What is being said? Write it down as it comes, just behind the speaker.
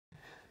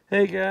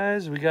Hey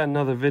guys, we got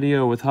another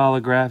video with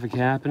holographic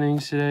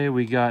happenings today.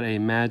 We got a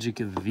Magic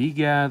The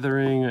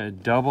Gathering, a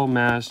Double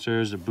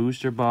Masters, a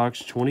booster box,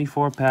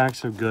 24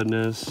 packs of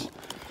goodness.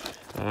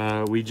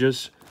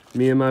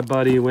 Me and my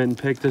buddy went and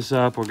picked this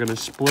up. We're gonna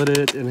split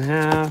it in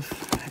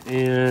half,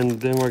 and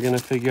then we're gonna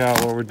figure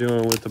out what we're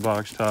doing with the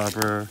box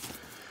topper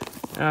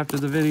after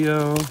the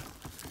video.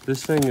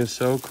 This thing is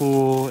so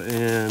cool,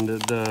 and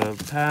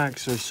the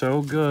packs are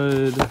so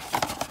good.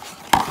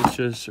 It's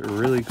just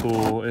really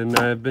cool, and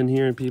I've been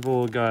hearing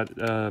people got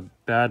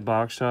bad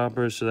box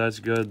toppers, so that's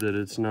good that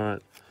it's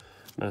not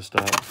messed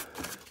up.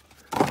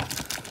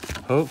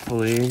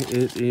 Hopefully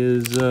it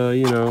is,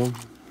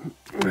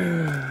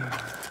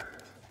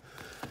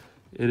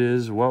 it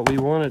is what we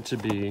want it to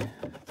be.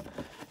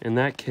 In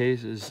that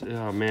case,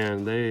 oh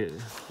man,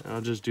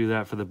 I'll just do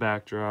that for the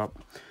backdrop.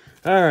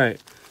 All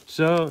right,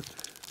 so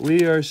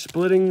we are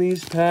splitting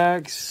these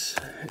packs,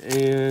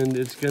 and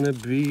it's gonna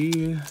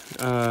be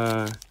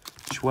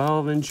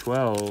 12 and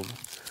 12.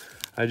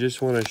 I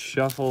just want to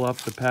shuffle up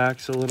the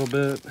packs a little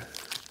bit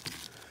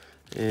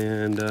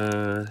and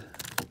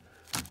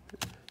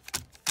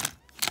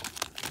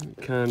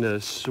kind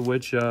of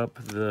switch up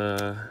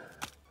the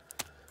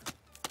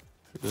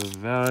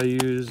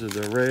values of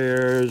the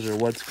rares or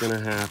what's going to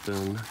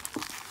happen.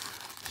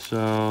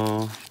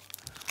 So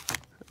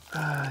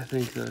I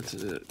think that's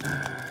it.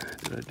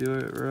 Did I do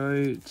it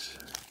right?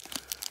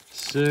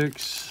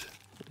 6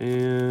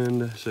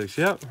 and 6.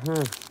 Yep.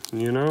 Huh.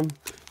 You know,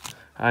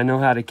 I know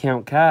how to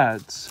count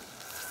cards.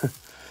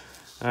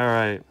 All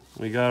right,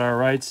 we got our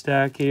right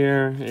stack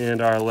here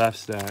and our left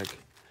stack.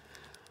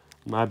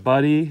 My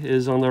buddy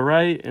is on the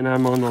right and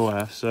I'm on the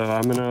left, so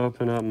I'm gonna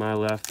open up my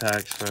left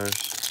packs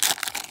first.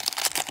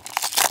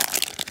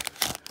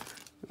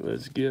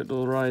 Let's get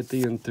right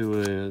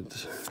into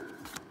it.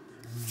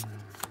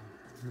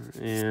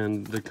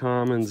 And the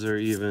commons are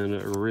even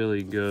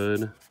really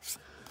good.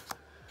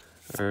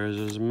 Ours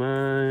is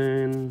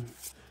mine.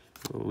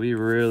 We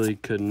really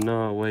could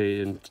not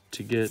wait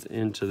to get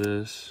into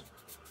this.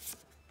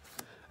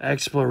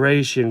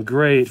 Exploration,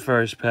 great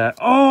first pack.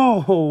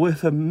 Oh,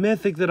 with a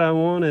mythic that I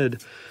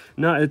wanted.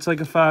 No, it's like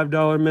a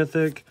 $5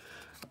 mythic.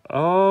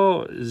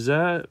 Oh, is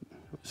that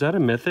a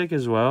mythic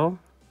as well?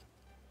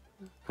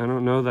 I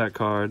don't know that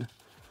card.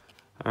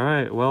 All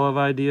right, Well of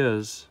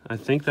Ideas. I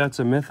think that's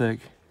a mythic.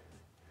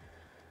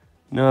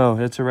 No,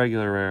 it's a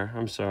regular rare.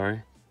 I'm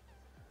sorry.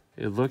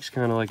 It looks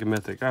kind of like a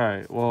mythic. All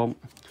right, well,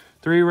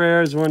 3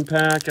 rares, 1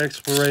 pack,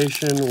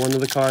 exploration, one of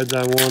the cards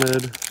I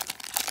wanted.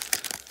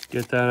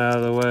 Get that out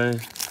of the way.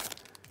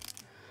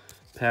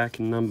 Pack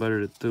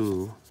number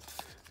 2.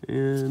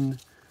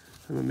 And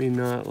let me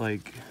not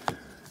like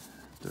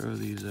throw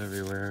these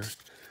everywhere.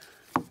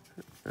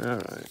 All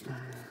right.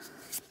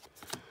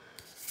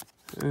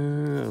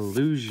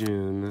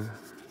 Illusion.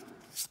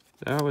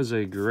 That was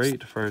a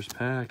great first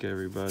pack,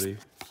 everybody.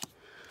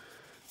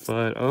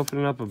 But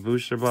opening up a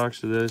booster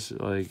box of this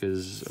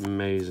is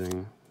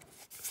amazing.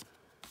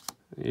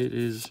 It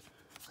is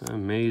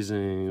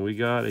amazing. We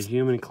got a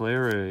Human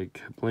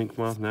Cleric,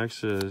 Blinkmoth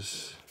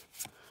Nexus,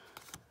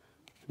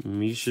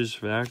 Misha's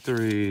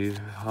Factory,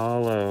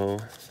 Hollow.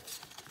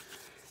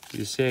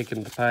 Your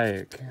second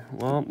pack.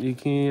 Well, you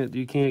can't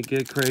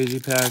get crazy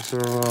packs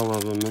on all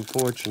of them,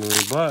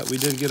 unfortunately. But we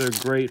did get a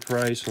great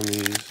price on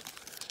these.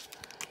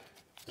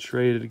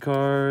 Traded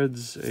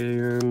cards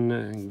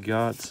and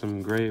got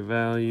some great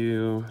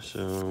value.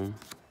 So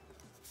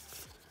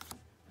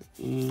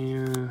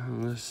yeah,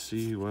 let's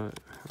see what.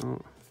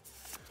 Oh.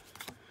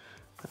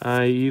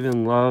 I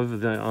even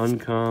love the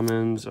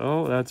uncommons.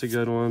 Oh, that's a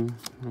good one.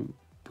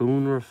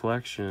 Boon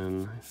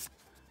Reflection.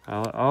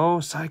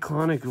 Oh,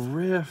 Cyclonic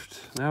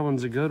Rift. That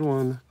one's a good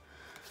one.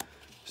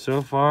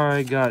 So far,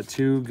 I got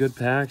 2 good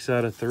packs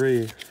out of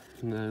 3.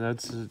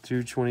 That's 2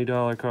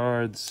 $20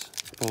 cards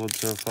pulled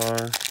so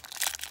far.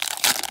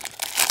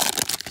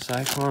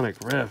 Cyclonic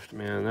Rift,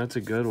 man, that's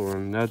a good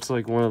one. That's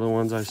like one of the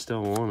ones I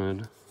still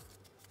wanted.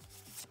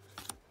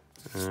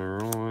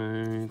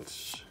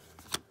 Alright.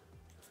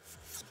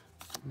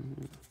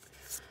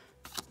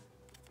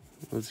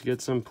 Let's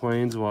get some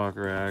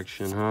Planeswalker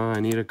action, huh? I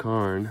need a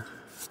Karn.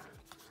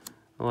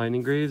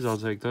 Lightning Greaves, I'll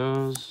take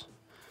those.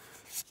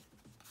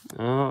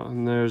 Oh,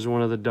 and there's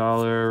one of the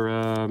dollar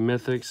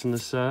mythics in the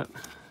set.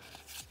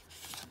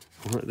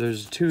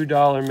 There's $2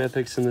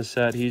 mythics in the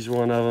set. He's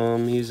one of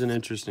them. He's an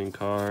interesting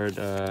card,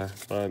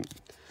 but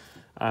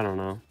I don't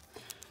know.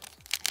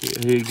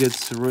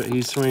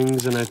 He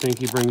swings, and I think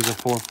he brings a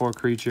 4/4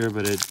 creature,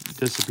 but it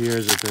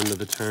disappears at the end of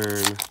the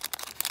turn.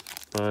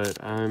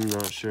 But I'm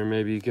not sure.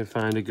 Maybe you can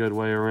find a good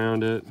way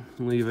around it.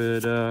 Leave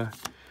it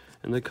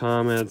in the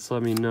comments.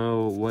 Let me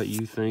know what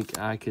you think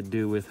I could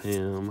do with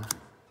him.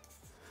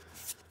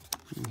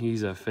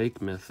 He's a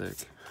fake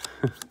mythic.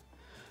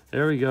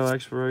 There we go.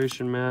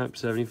 Exploration map,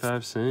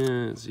 75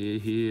 cents.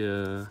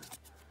 Yeah.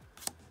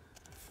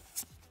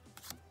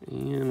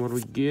 And what do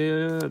we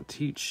get?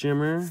 Teach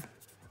Shimmer.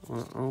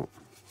 Oh.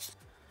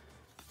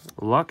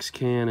 Lux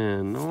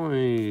Cannon.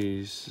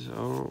 Nice.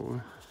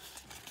 Oh.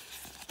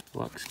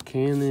 Lux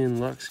Cannon,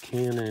 Lux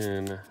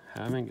Cannon.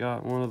 Haven't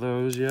got one of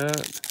those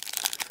yet.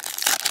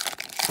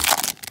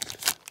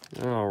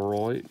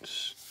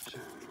 Alright.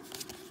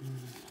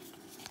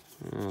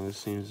 Oh, this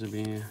seems to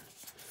be a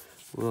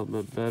little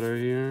bit better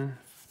here.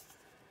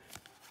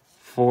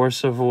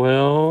 Force of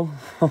Will.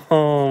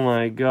 Oh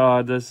my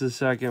god, that's the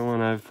second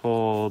one I've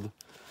pulled.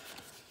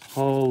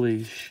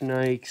 Holy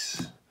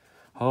shnikes.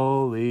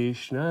 Holy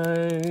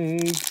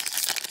shnikes.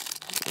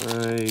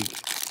 Like,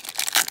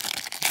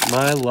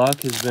 my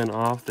luck has been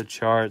off the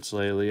charts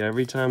lately.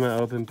 Every time I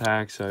open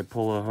packs, I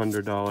pull a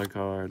 $100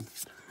 card.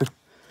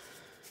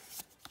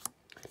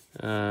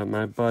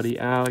 My buddy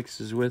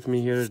Alex is with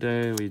me here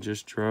today. We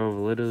just drove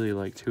literally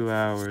like 2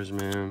 hours,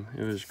 man.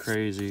 It was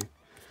crazy.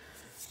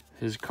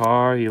 His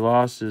car, he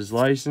lost his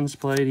license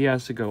plate. He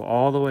has to go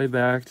all the way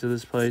back to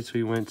this place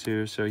we went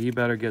to, so he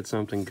better get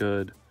something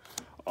good.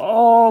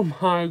 Oh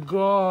my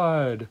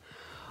god!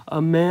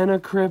 A Mana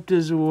Crypt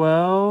as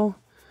well?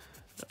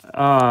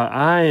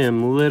 I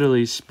am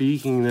literally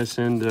speaking this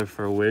into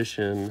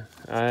fruition.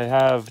 I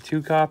have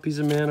 2 copies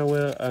of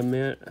guys,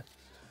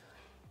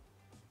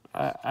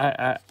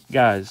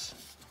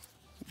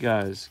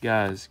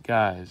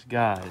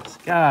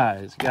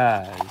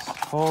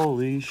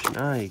 holy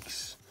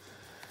shnikes.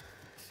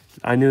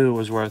 I knew it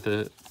was worth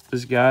it.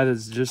 This guy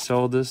that's just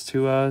sold this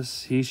to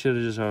us, he should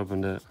have just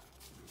opened it.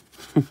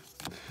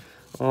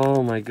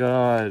 Oh my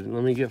god,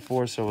 let me get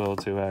Force of Will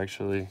too,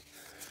 actually.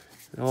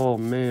 Oh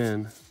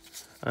man,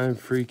 I'm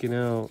freaking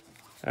out.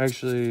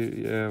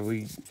 Actually, yeah,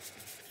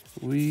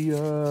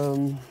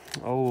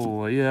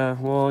 oh yeah,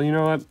 well, you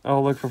know what?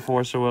 I'll look for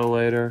Force of Will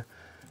later.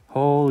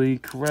 Holy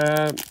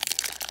crap.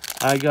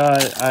 I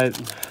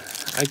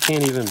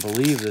can't even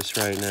believe this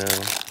right now.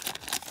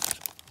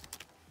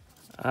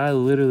 I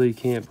literally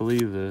can't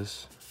believe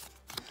this.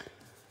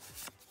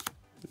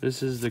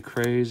 This is the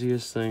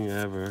craziest thing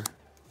ever.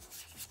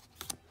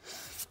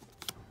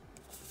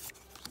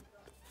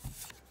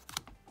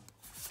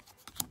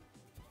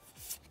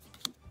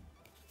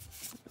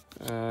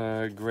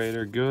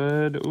 Greater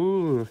Good.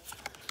 Ooh.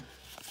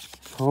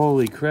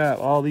 Holy crap.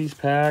 All these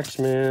packs,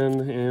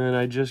 man. And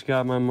I just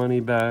got my money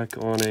back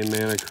on a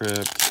Mana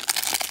Crypt.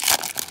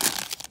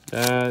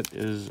 That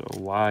is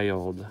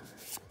wild.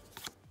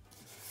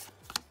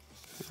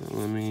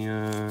 Let me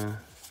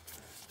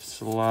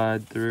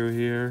slide through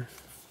here.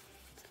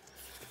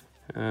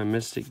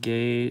 Mystic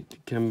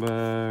Gate,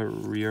 Kimba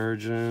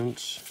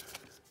Reurgent.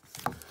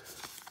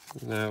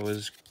 That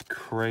was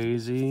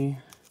crazy.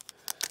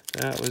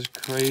 That was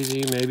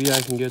crazy. Maybe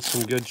I can get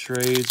some good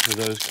trades for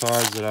those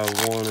cards that I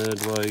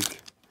wanted.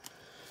 Like,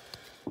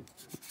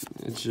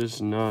 it's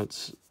just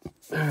nuts.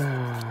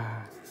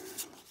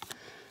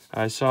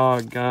 I saw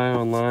a guy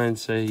online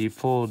say he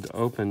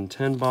opened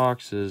 10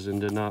 boxes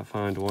and did not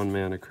find 1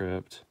 Mana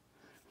Crypt.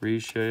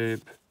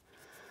 Reshape.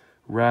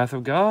 Wrath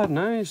of God.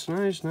 Nice,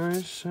 nice,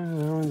 nice. That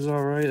one's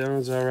alright. That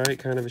one's alright.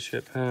 Kind of a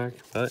shit pack,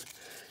 but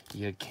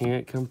you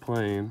can't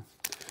complain.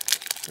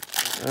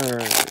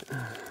 Alright.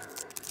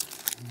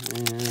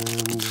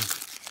 And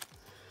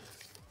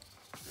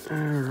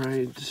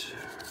alright.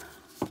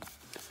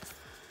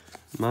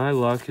 My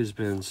luck has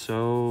been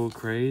so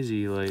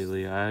crazy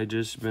lately. I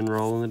just been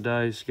rolling the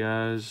dice,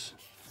 guys.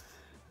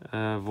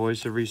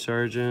 Voice of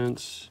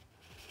Resurgence.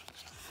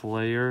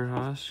 Flayer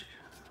Husk.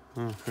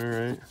 Oh,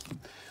 alright.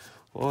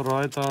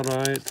 Alright,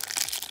 alright.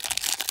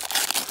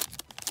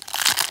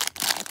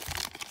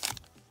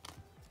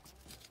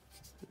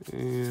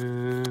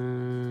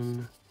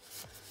 And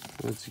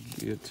let's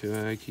get to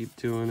it. I keep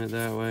doing it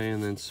that way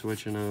and then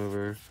switching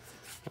over.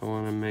 I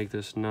want to make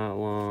this not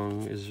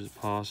long as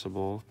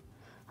possible.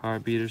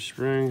 Heartbeat of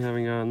Spring,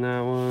 haven't gotten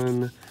that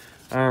one.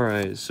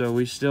 Alright, so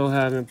we still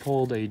haven't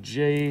pulled a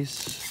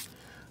Jace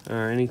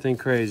or anything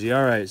crazy.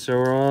 Alright, so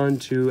we're on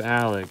to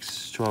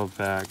Alex, 12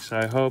 packs.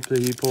 I hope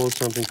that he pulls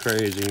something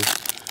crazy,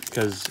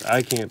 because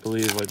I can't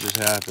believe what just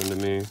happened to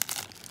me.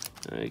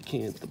 I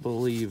can't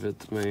believe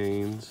it,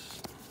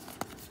 means.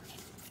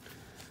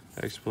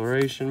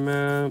 Exploration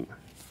map.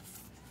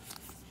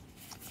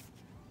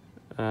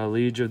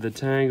 Liege of the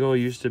Tangle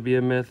used to be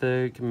a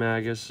mythic.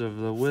 Magus of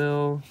the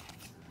Will.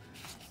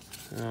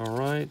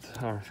 Alright,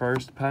 our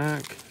first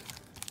pack.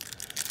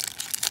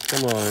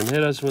 Come on,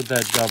 hit us with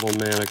that double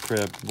Mana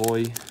Crypt,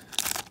 boy.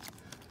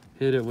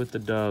 Hit it with the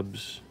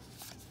dubs.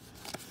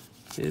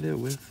 Hit it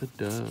with the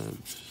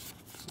dubs.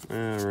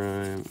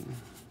 Alright.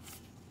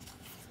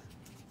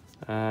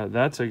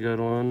 That's a good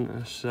one.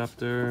 A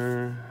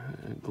Scepter,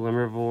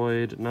 Glimmer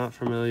Void. Not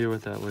familiar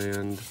with that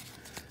land.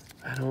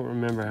 I don't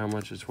remember how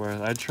much it's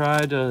worth. I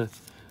try to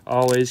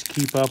always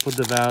keep up with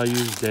the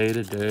values day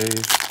to day.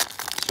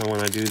 So when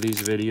I do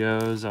these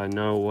videos, I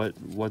know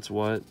what's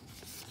what.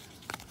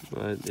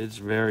 But it's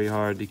very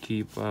hard to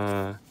keep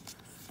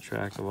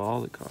track of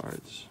all the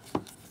cards.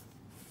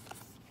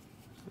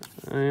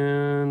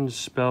 And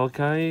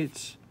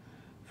Spellkite,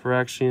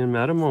 Phyrexian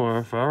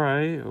Metamorph.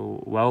 Alright.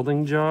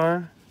 Welding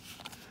Jar.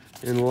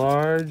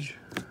 Enlarge.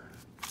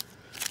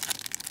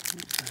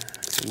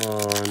 Come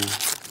on.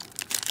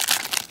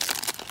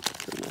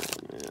 Come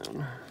on,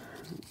 man.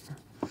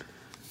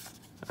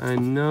 I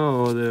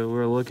know that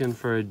we're looking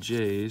for a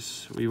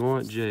Jace. We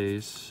want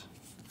Jace.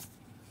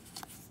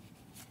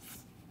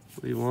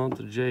 We want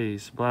the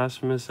Jace.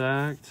 Blasphemous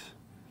Act.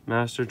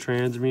 Master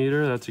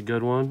Transmuter. That's a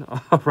good one.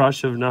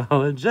 Rush of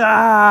Knowledge.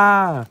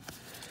 Ah!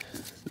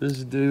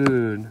 This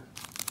dude.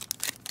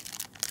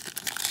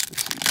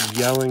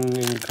 Yelling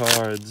in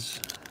cards.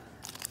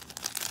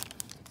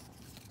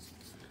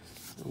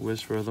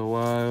 Whisper of the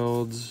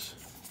Wilds.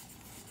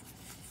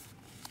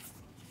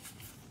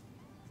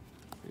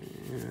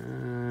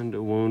 And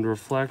Wound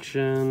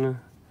Reflection.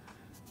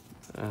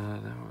 That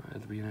one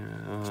at the beginning.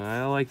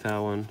 I like that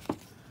one.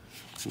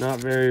 Not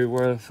very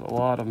worth a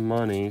lot of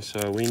money,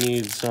 so we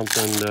need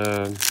something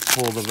to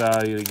pull the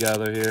value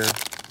together here.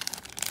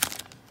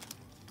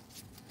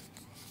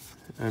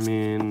 I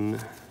mean,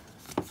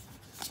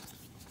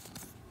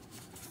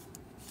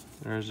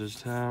 there's his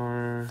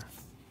tower.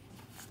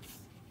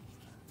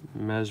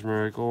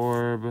 Mesmeric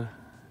Orb.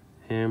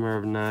 Hammer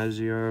of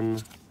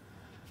Nazion.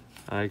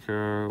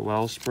 Ichor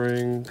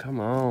Wellspring. Come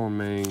on,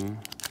 man.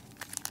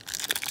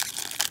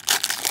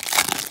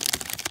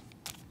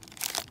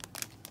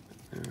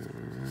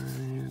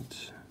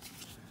 Alright.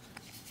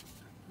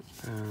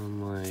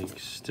 I'm like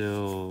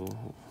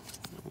still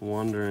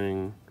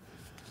wondering.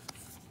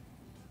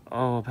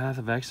 Oh, Path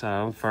of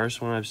Exile.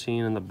 First one I've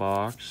seen in the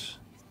box.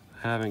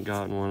 Haven't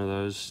gotten one of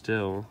those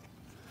still.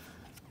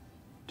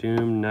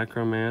 Doom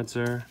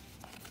Necromancer.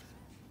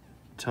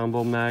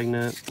 Tumble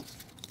Magnet.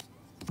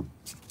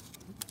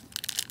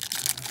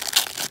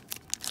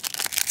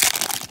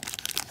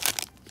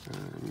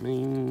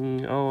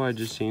 Oh, I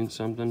just seen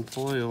something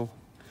foil.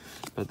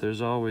 But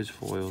there's always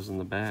foils in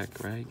the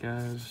back, right,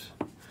 guys?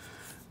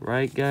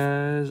 Right,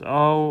 guys?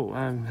 Oh,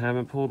 I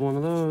haven't pulled one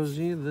of those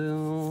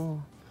either.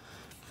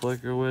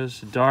 Flicker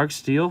Wisp. Dark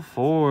Steel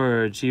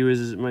Forge. He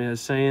was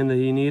saying that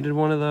he needed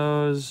one of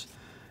those.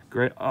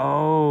 Great.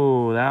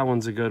 Oh, that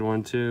one's a good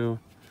one, too.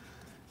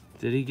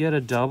 Did he get a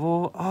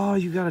double? Oh,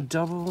 you got a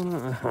double?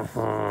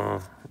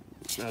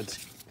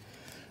 That's...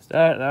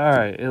 That, all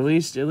right, at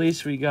least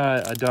we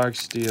got a Dark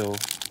Steel.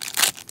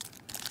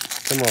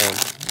 Come on,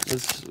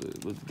 let's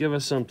give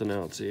us something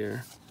else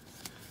here.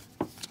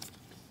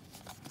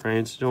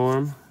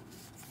 Brainstorm.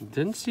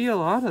 Didn't see a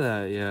lot of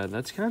that yet.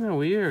 That's kind of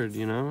weird,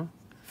 you know.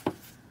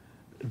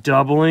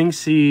 Doubling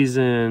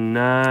Season,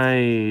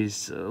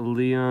 nice.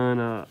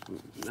 Leon,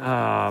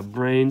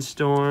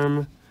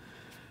 Brainstorm.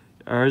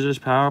 Urza's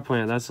Power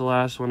Plant. That's the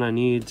last one I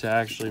need to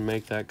actually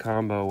make that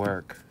combo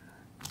work.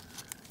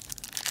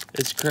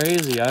 It's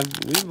crazy.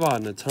 We've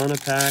bought a ton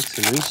of packs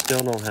and we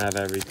still don't have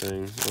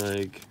everything.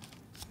 Like,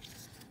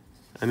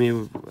 I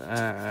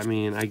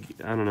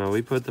don't know.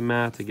 We put the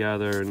math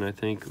together and I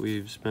think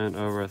we've spent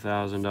over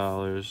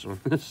 $1,000 on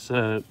this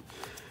set.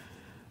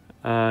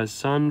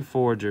 Sun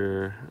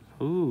Forger.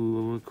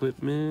 Ooh,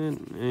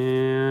 equipment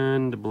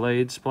and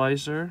Blade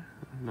Splicer.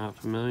 Not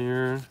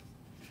familiar.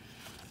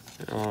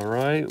 All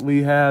right,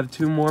 we have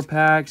 2 more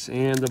packs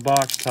and the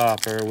box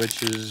topper,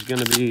 which is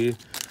gonna be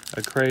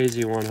a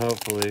crazy one,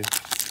 hopefully.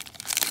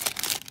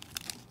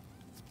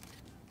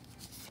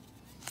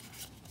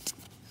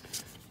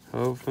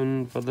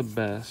 Hoping for the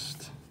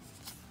best.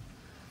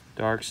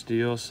 Dark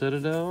Steel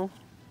Citadel.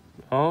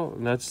 Oh,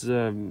 that's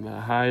the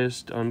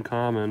highest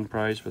uncommon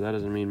price, but that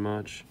doesn't mean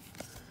much.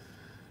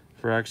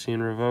 Phyrexian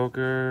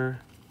Revoker.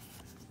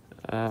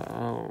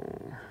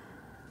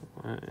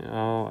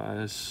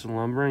 A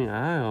Slumbering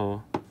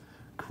Isle.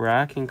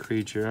 Kraken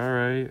Creature,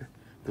 alright.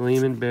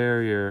 Gleaming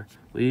Barrier.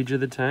 Liege of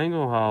the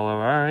Tangle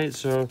Hollow. Alright,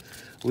 so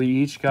we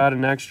each got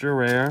an extra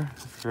rare,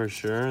 for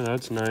sure.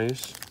 That's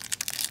nice.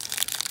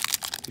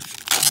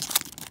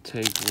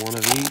 Take one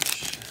of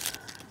each.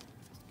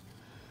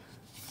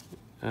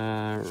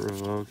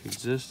 Revoke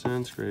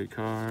Existence. Great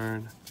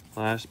card.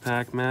 Last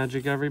pack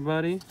magic,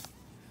 everybody.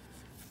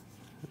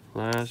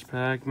 Last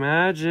pack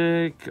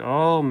magic.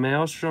 Oh,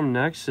 Maelstrom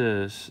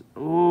Nexus.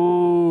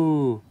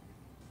 Ooh.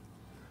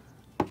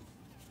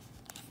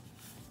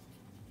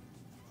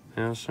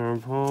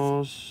 Maelstrom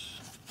Pulse.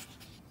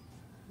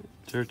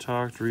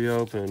 Turtok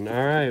reopened.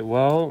 Alright,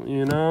 well,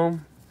 you know,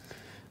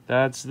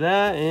 that's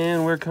that,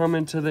 and we're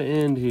coming to the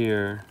end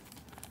here.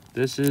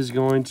 This is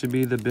going to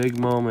be the big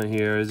moment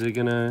here. Is it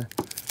gonna...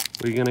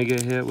 we gonna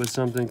get hit with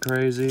something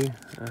crazy?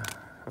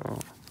 Oh,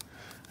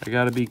 I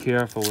gotta be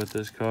careful with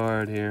this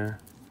card here.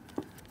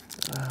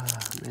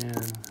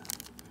 Man.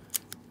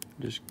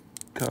 Just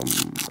come...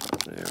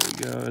 there we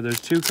go.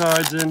 There's 2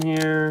 cards in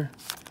here.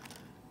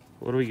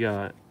 What do we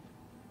got?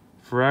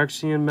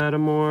 Phyrexian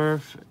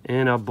Metamorph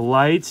and a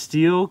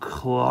Blightsteel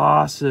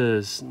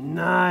Colossus.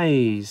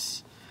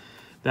 Nice.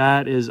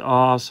 That is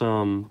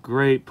awesome.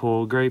 Great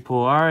pull, great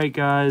pull. All right,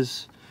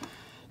 guys.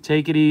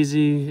 Take it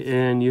easy,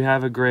 and you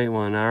have a great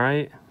one, all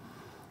right?